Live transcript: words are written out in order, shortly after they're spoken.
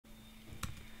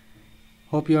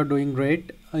Hope you are doing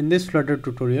great. In this Flutter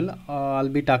tutorial, I'll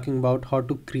be talking about how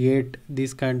to create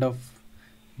this kind of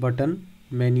button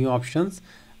menu options.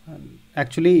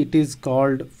 Actually, it is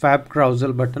called Fab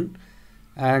Circular Button,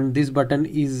 and this button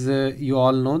is you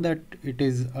all know that it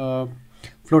is a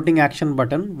floating action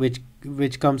button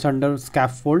which comes under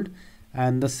scaffold,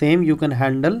 and the same you can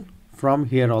handle from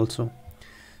here also.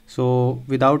 So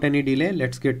without any delay,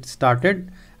 let's get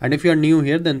started. And if you are new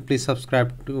here, then please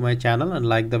subscribe to my channel and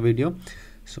like the video.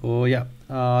 So yeah,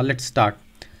 let's start.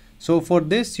 So for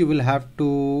this you will have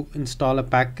to install a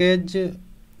package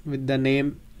with the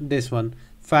name this one,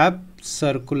 Fab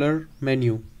Circular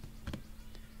Menu.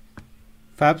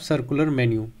 Fab Circular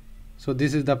Menu. So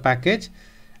this is the package,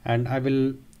 and I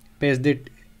will paste it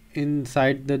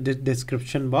inside the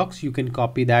description box. You can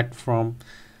copy that from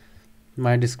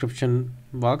my description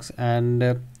box,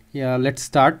 and yeah, let's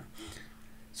start.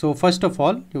 So first of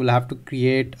all, you will have to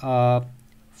create a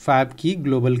fab key,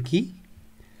 global key,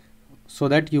 so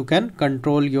that you can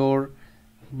control your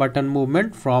button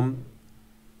movement from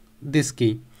this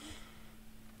key.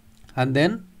 And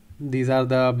then these are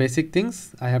the basic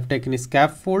things. I have taken a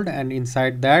scaffold, and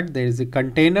inside that there is a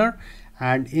container,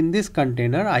 and in this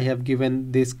container I have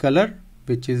given this color,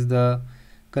 which is the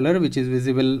color which is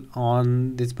visible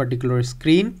on this particular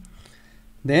screen.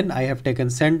 Then I have taken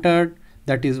centered,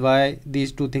 that is why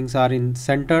these two things are in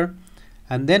center.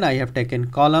 And then I have taken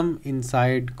column,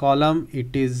 inside column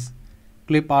it is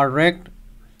clip or rect,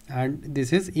 and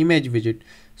this is image widget.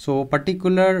 So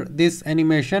particular this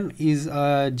animation is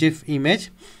a GIF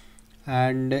image,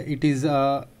 and it is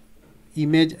a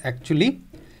image actually,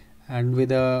 and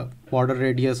with a border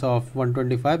radius of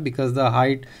 125, because the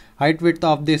height width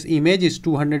of this image is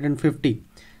 250.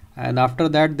 And after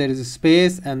that there is a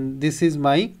space, and this is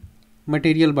my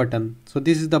material button. So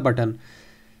this is the button.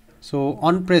 So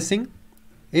on pressing,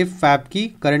 if fab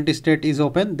key current state is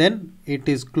open, then it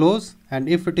is closed, and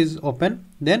if it is open,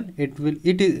 then it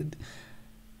is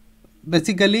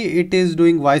basically it is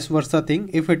doing vice versa thing.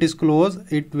 If it is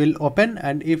closed, it will open,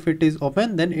 and if it is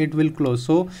open, then it will close.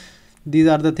 So these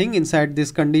are the thing inside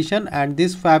this condition, and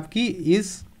this fab key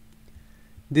is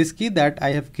this key that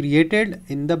I have created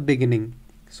in the beginning.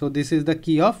 So this is the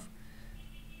key of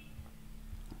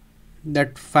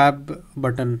that fab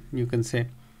button, you can say.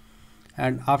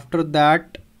 And after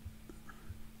that,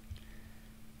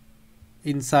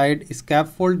 inside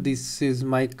scaffold, this is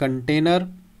my container,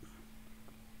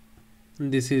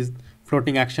 this is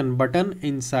floating action button.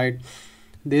 Inside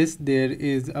this there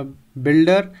is a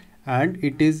builder, and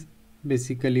it is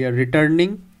basically a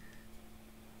returning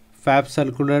Fab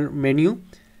Circular Menu.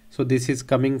 So this is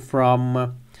coming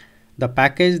from the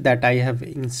package that I have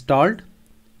installed,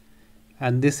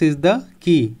 and this is the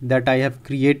key that I have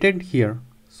created here.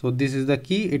 So this is the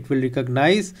key. It will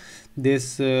recognize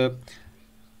this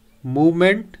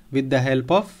movement with the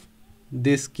help of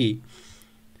this key.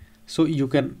 So you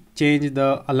can change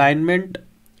the alignment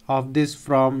of this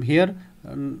from here.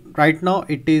 Right now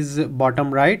it is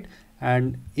bottom right,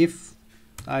 and if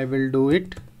I will do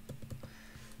it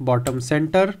bottom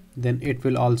center, then it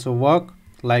will also work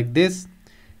like this.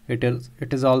 It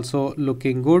is also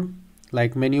looking good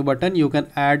like menu button. You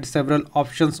can add several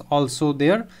options also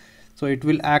there, so it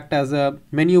will act as a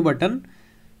menu button.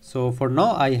 So for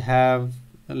now I have,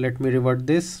 let me revert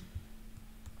this.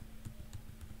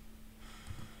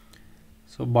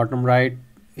 So bottom right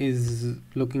is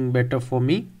looking better for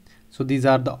me. So these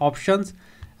are the options,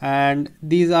 and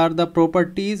these are the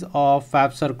properties of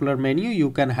Fab Circular Menu.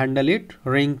 You can handle it.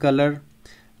 Ring color,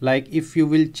 like if you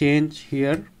will change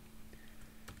here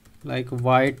like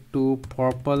white to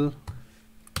purple,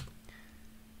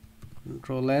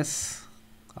 Control S.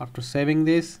 After saving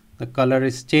this, the color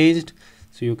is changed,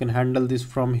 so you can handle this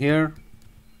from here.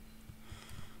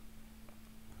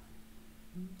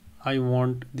 I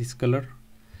want this color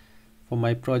for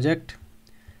my project.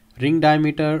 Ring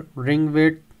diameter, ring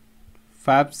width,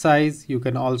 fab size you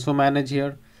can also manage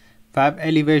here. Fab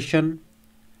elevation.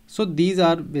 So these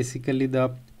are basically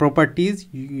the properties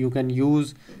you can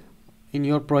use in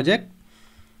your project.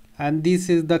 And this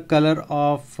is the color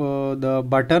of the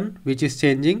button which is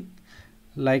changing.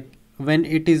 Like when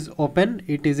it is open,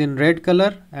 it is in red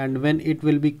color, and when it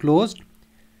will be closed,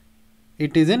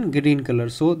 it is in green color.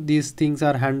 So these things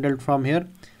are handled from here.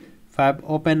 Fab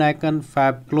open icon,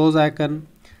 fab close icon.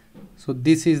 So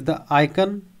this is the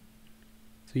icon,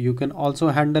 so you can also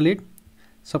handle it.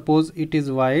 Suppose it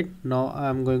is white, now I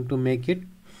am going to make it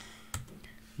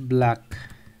black.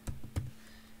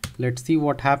 Let's see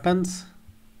what happens.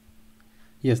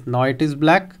 Yes, now it is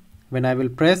black. When I will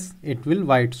press, it will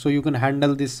white. So you can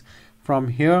handle this from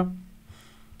here.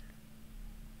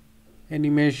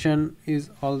 animation is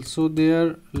also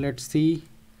there. Let's see,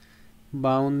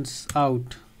 bounce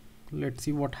out. Let's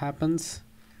see what happens.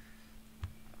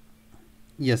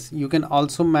 Yes, you can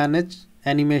also manage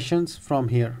animations from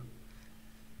here,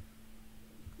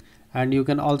 and you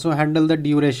can also handle the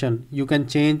duration. You can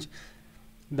change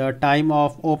the time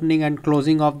of opening and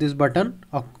closing of this button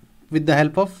with the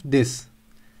help of this.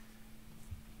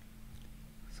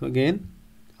 So again,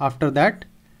 after that,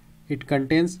 it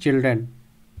contains children.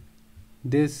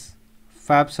 This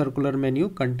Fab Circular menu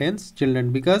contains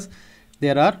children because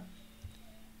there are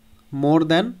more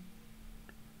than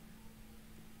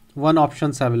one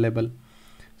options available.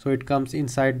 So it comes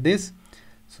inside this.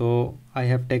 So I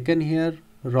have taken here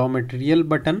raw material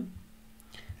button,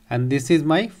 and this is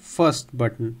my first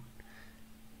button.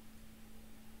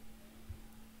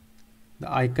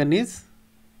 The icon is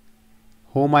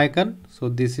home icon. So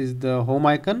this is the home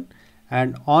icon,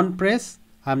 and on press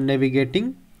I'm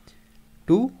navigating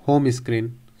to home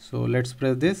screen. So let's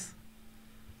press this.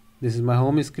 This is my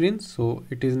home screen, so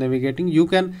it is navigating. You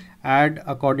can add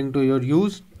according to your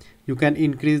use. You can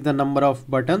increase the number of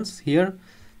buttons here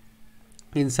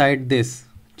inside this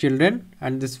children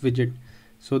and this widget.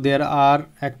 So there are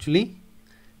actually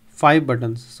 5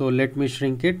 buttons. So let me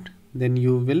shrink it, then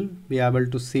you will be able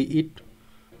to see it.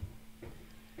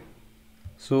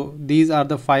 So these are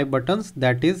the 5 buttons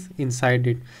that is inside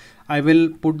it. I will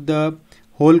put the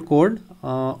whole code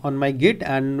on my Git,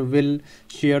 and will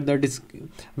share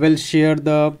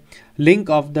the link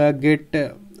of the Git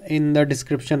in the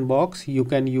description box. You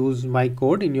can use my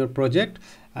code in your project,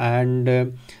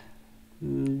 and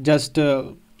just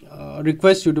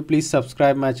request you to please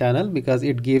subscribe my channel, because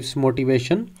it gives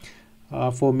motivation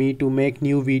for me to make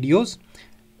new videos.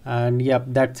 And yeah,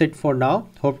 that's it for now.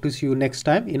 Hope to see you next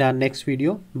time in our next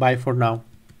video. Bye for now.